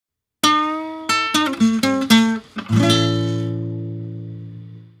Hello,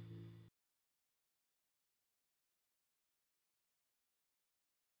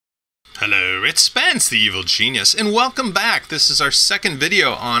 it's Spence, the Evil Genius, and welcome back. This is our second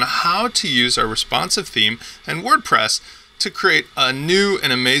video on how to use our responsive theme and WordPress to create a new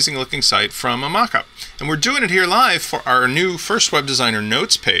and amazing looking site from a mockup. And we're doing it here live for our new First Web Designer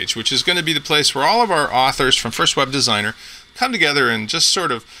notes page, which is going to be the place where all of our authors from First Web Designer come together and just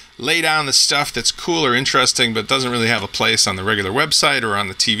sort of lay down the stuff that's cool or interesting but doesn't really have a place on the regular website or on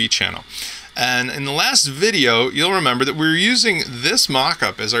the TV channel. And in the last video, you'll remember that we were using this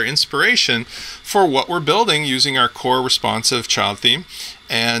mockup as our inspiration for what we're building using our core responsive child theme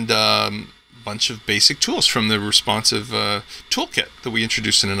and a bunch of basic tools from the responsive toolkit that we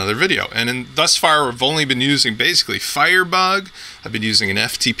introduced in another video. And thus far, we've only been using basically Firebug. I've been using an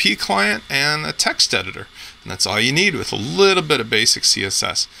FTP client and a text editor. And that's all you need with a little bit of basic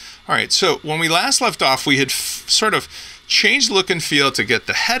CSS. All right, so when we last left off, we had sort of changed look and feel to get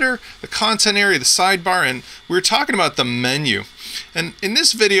the header, the content area, the sidebar, and we were talking about the menu. And in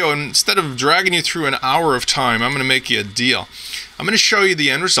this video, instead of dragging you through an hour of time, I'm going to make you a deal. I'm going to show you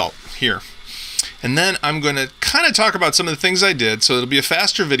the end result here. And then I'm going to kind of talk about some of the things I did, so it'll be a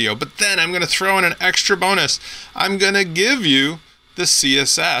faster video, but then I'm going to throw in an extra bonus. I'm going to give you the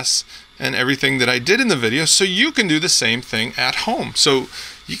CSS and everything that I did in the video so you can do the same thing at home. So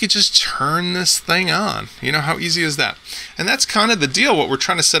you could just turn this thing on. You know, how easy is that? And that's kind of the deal. What we're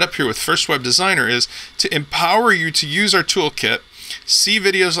trying to set up here with First Web Designer is to empower you to use our toolkit, see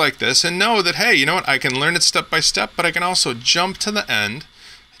videos like this, and know that, hey, you know what? I can learn it step by step, but I can also jump to the end and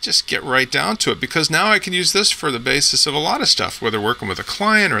just get right down to it, because now I can use this for the basis of a lot of stuff, whether working with a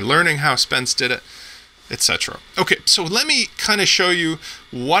client or learning how Spence did it, etc. Okay, so let me kind of show you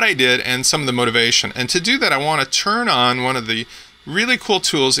what I did and some of the motivation. And to do that, I want to turn on one of the really cool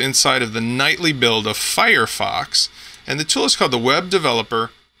tools inside of the nightly build of Firefox, and the tool is called the Web Developer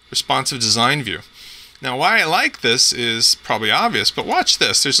Responsive Design View. Now, why I like this is probably obvious, but watch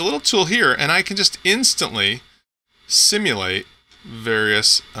this. There's a little tool here, and I can just instantly simulate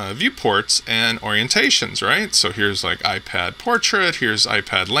various viewports and orientations, right? So here's like iPad portrait, here's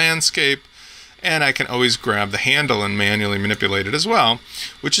iPad landscape, and I can always grab the handle and manually manipulate it as well,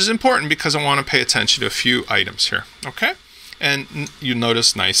 which is important because I want to pay attention to a few items here, okay? And you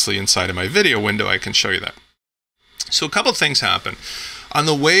notice nicely inside of my video window, I can show you that. So a couple things happen. On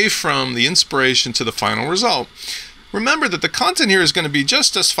the way from the inspiration to the final result, remember that the content here is going to be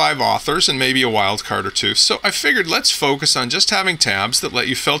just us 5 authors and maybe a wild card or 2. So I figured let's focus on just having tabs that let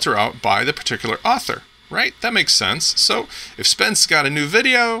you filter out by the particular author, right? That makes sense. So if Spence got a new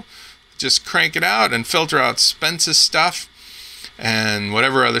video, just crank it out and filter out Spence's stuff. And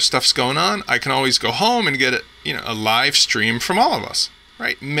whatever other stuff's going on, I can always go home and get it, you know, a live stream from all of us,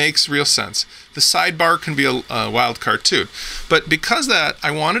 right? Makes real sense. The sidebar can be a wild card too. But because that,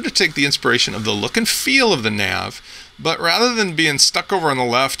 I wanted to take the inspiration of the look and feel of the nav, but rather than being stuck over on the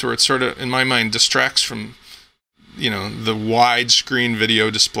left where it sort of, in my mind, distracts from, you know, the widescreen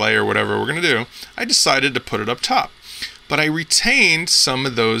video display or whatever we're going to do, I decided to put it up top. But I retained some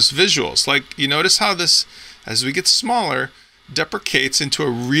of those visuals. Like, you notice how this, as we get smaller, deprecates into a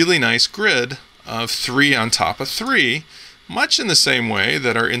really nice grid of 3 on top of 3, much in the same way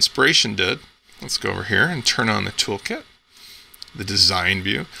that our inspiration did. Let's go over here and turn on the toolkit, the design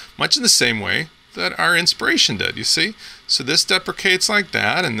view, much in the same way that our inspiration did, you see? So this deprecates like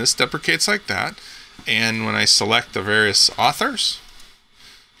that, and this deprecates like that. And when I select the various authors,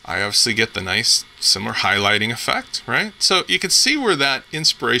 I obviously get the nice similar highlighting effect, right? So you can see where that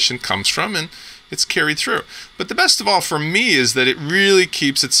inspiration comes from, and it's carried through. But the best of all for me is that it really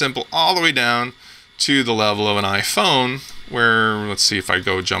keeps it simple all the way down to the level of an iPhone, where, let's see if I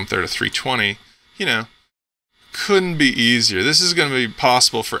go jump there to 320, you know, couldn't be easier. This is going to be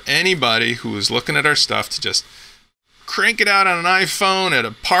possible for anybody who is looking at our stuff to just crank it out on an iPhone, at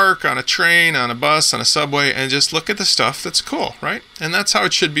a park, on a train, on a bus, on a subway, and just look at the stuff that's cool, right? And that's how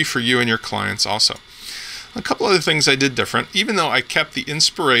it should be for you and your clients also. A couple other things I did different, even though I kept the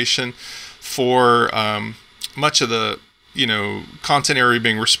inspiration for much of the, you know, content area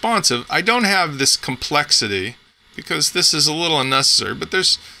being responsive, I don't have this complexity because this is a little unnecessary, but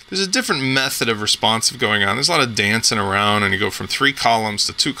there's a different method of responsive going on. There's a lot of dancing around, and you go from 3 columns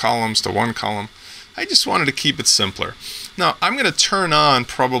to 2 columns to 1 column. I just wanted to keep it simpler. Now, I'm going to turn on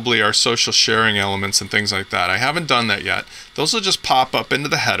probably our social sharing elements and things like that. I haven't done that yet. Those will just pop up into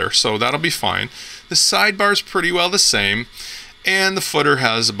the header, so that'll be fine. The sidebar is pretty well the same, and the footer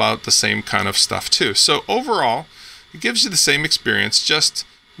has about the same kind of stuff too. So overall, it gives you the same experience, just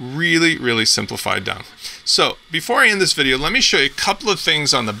Really, really simplified down. So before I end this video, let me show you a couple of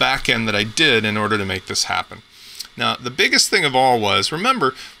things on the back end that I did in order to make this happen. Now, the biggest thing of all was,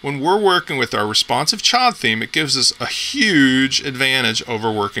 remember, when we're working with our responsive child theme, it gives us a huge advantage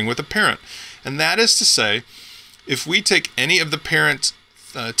over working with a parent. And that is to say, if we take any of the parent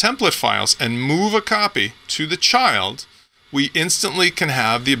template files and move a copy to the child, we instantly can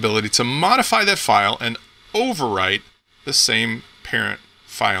have the ability to modify that file and overwrite the same parent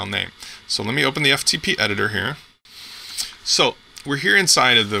file name. So let me open the FTP editor here. So we're here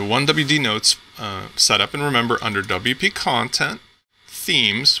inside of the 1WD Notes setup, and remember, under WP Content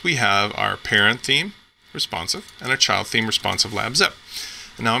Themes, we have our parent theme, responsive, and our child theme, responsive lab zip.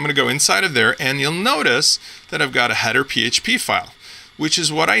 And now I'm going to go inside of there, and you'll notice that I've got a header PHP file, which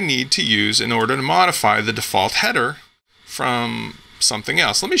is what I need to use in order to modify the default header from something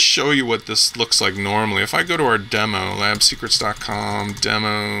else. Let me show you what this looks like normally. If I go to our demo, labsecrets.com,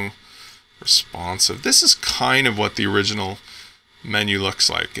 demo, responsive, this is kind of what the original menu looks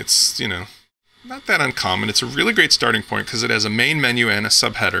like. It's, you know, not that uncommon. It's a really great starting point because it has a main menu and a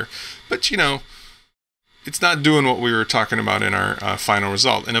subheader, but you know, it's not doing what we were talking about in our final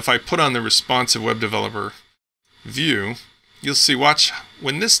result. And if I put on the responsive web developer view, you'll see, watch,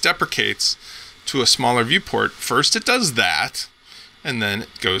 when this deprecates to a smaller viewport, first it does that, and then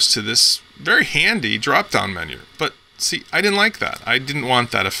it goes to this very handy drop-down menu. But see, I didn't like that. I didn't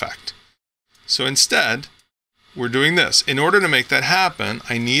want that effect. So instead, we're doing this. In order to make that happen,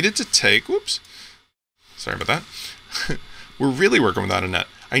 I needed to take, whoops, sorry about that. We're really working without a net.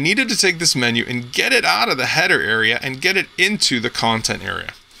 I needed to take this menu and get it out of the header area and get it into the content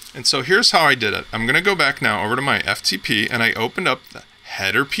area. And so here's how I did it. I'm going to go back now over to my FTP, and I opened up the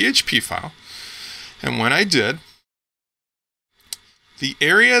header PHP file. And when I did, the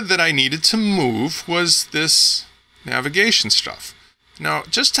area that I needed to move was this navigation stuff. Now,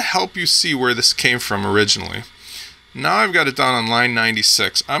 just to help you see where this came from originally, now I've got it down on line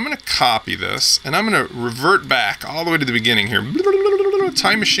 96. I'm going to copy this, and I'm going to revert back all the way to the beginning here.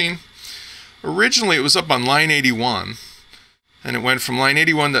 Time machine. Originally, it was up on line 81, and it went from line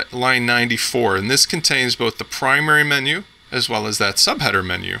 81 to line 94. And this contains both the primary menu as well as that subheader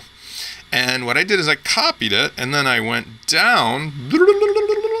menu. And what I did is I copied it, and then I went down,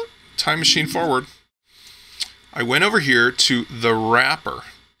 time machine forward. I went over here to the wrapper.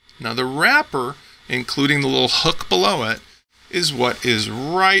 Now the wrapper, including the little hook below it, is what is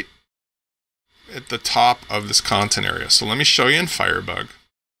right at the top of this content area. So let me show you in Firebug.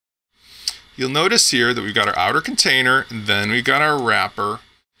 You'll notice here that we've got our outer container, then we've got our wrapper,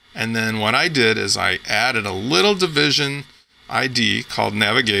 and then what I did is I added a little division ID called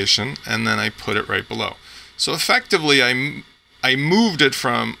navigation, and then I put it right below. So effectively I moved it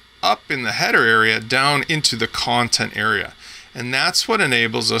from up in the header area down into the content area. And that's what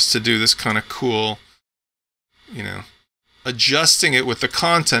enables us to do this kind of cool, you know, adjusting it with the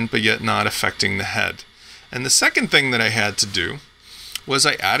content but yet not affecting the head. And the second thing that I had to do was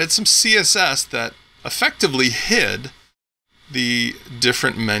I added some CSS that effectively hid the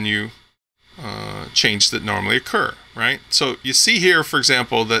different menu changes that normally occur, right? So you see here, for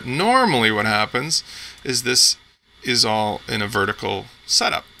example, that normally what happens is this is all in a vertical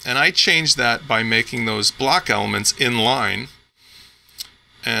setup. And I changed that by making those block elements in line.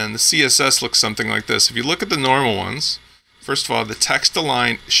 And the CSS looks something like this. If you look at the normal ones, first of all, the text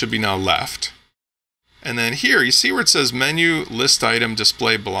align should be now left. And then here, you see where it says menu, list item,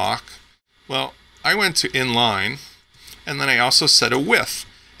 display block. Well, I went to inline, and then I also set a width.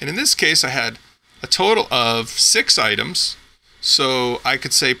 And in this case, I had a total of 6 items. So I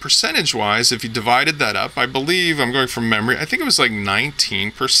could say percentage-wise, if you divided that up, I believe, I'm going from memory, I think it was like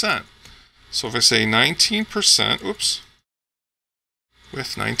 19%. So if I say 19%, oops,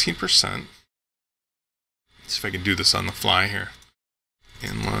 with 19%, let's see if I can do this on the fly here.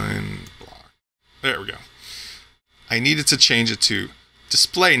 Inline block. There we go. I needed to change it to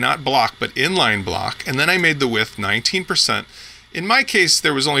display, not block, but inline block, and then I made the width 19%. In my case,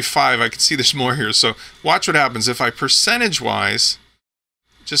 there was only 5. I can see there's more here. So watch what happens. If I percentage-wise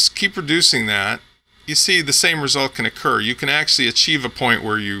just keep reducing that, you see the same result can occur. You can actually achieve a point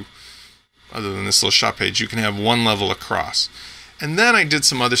where you, other than this little shop page, you can have one level across. And then I did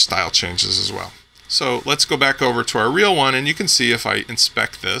some other style changes as well. So let's go back over to our real one, and you can see if I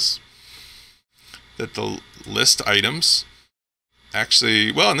inspect this, that the list items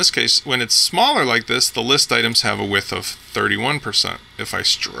actually, well, in this case, when it's smaller like this, the list items have a width of 31%. If I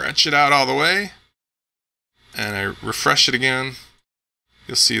stretch it out all the way and I refresh it again,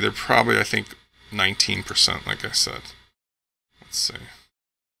 you'll see they're probably, I think, 19%, like I said. Let's see.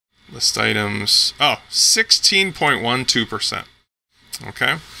 List items, oh, 16.12%.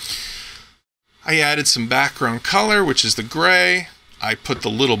 Okay. I added some background color, which is the gray. I put the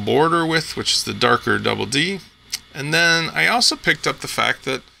little border width, which is the darker double D. And then I also picked up the fact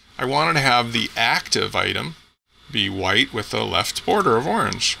that I wanted to have the active item be white with a left border of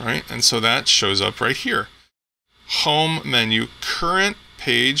orange, right? And so that shows up right here. Home menu, current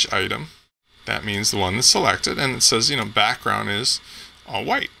page item. That means the one that's selected. And it says, background is all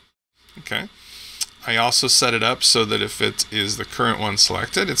white. Okay. I also set it up so that if it is the current one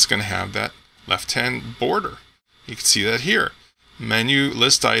selected, it's going to have that left-hand border. You can see that here. Menu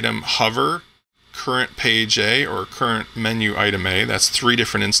list item, hover, current page A or current menu item A. That's 3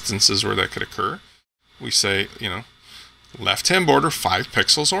 different instances where that could occur. We say, left-hand border, 5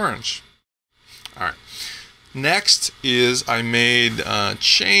 pixels orange. All right. Next is I made a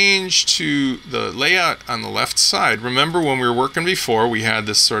change to the layout on the left side. Remember when we were working before, we had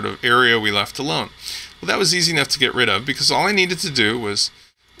this sort of area we left alone. Well, that was easy enough to get rid of because all I needed to do was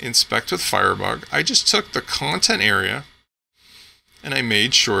inspect with Firebug. I just took the content area and I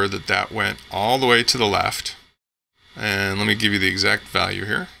made sure that that went all the way to the left. And let me give you the exact value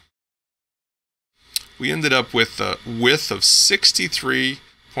here. We ended up with a width of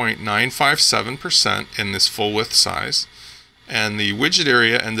 63.957% in this full width size. And the widget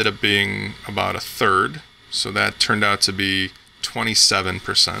area ended up being about 1/3. So that turned out to be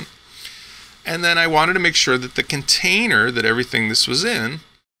 27%. And then I wanted to make sure that the container that everything this was in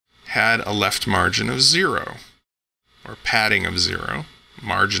had a left margin of 0. Or padding of 0,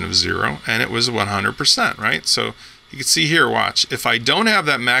 margin of 0, and it was 100%, right? So you can see here, watch, if I don't have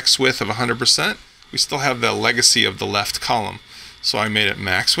that max width of 100%, we still have the legacy of the left column. So I made it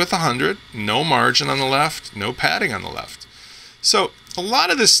max width 100, no margin on the left, no padding on the left. So a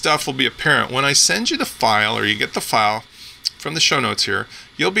lot of this stuff will be apparent when I send you the file, or you get the file from the show notes here.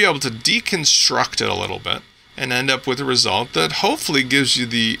 You'll be able to deconstruct it a little bit and end up with a result that hopefully gives you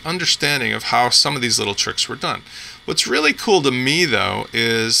the understanding of how some of these little tricks were done. What's really cool to me, though,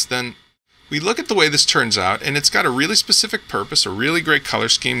 is then we look at the way this turns out, and it's got a really specific purpose, a really great color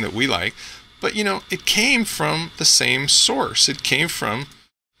scheme that we like, but, it came from the same source. It came from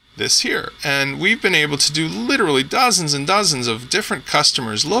this here, and we've been able to do literally dozens and dozens of different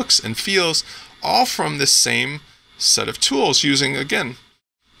customers' looks and feels, all from this same set of tools using, again,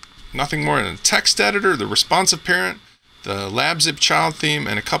 nothing more than a text editor, the responsive parent, the LabZip child theme,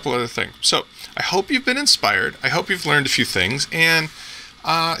 and a couple other things. So I hope you've been inspired. I hope you've learned a few things. And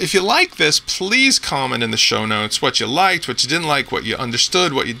if you like this, please comment in the show notes what you liked, what you didn't like, what you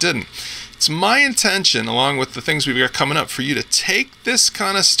understood, what you didn't. It's my intention, along with the things we've got coming up, for you to take this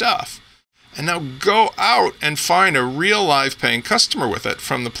kind of stuff and now go out and find a real live paying customer with it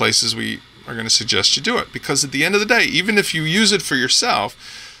from the places we are going to suggest you do it. Because at the end of the day, even if you use it for yourself,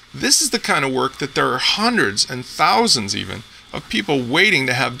 this is the kind of work that there are hundreds and thousands even of people waiting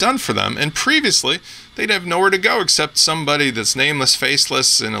to have done for them. And previously, they'd have nowhere to go except somebody that's nameless,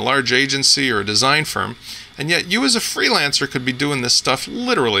 faceless in a large agency or a design firm. And yet you as a freelancer could be doing this stuff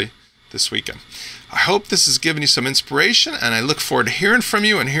literally this weekend. I hope this has given you some inspiration, and I look forward to hearing from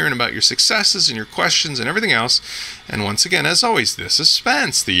you and hearing about your successes and your questions and everything else. And once again, as always, this is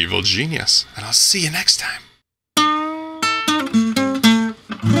Spence, the Evil Genius, and I'll see you next time.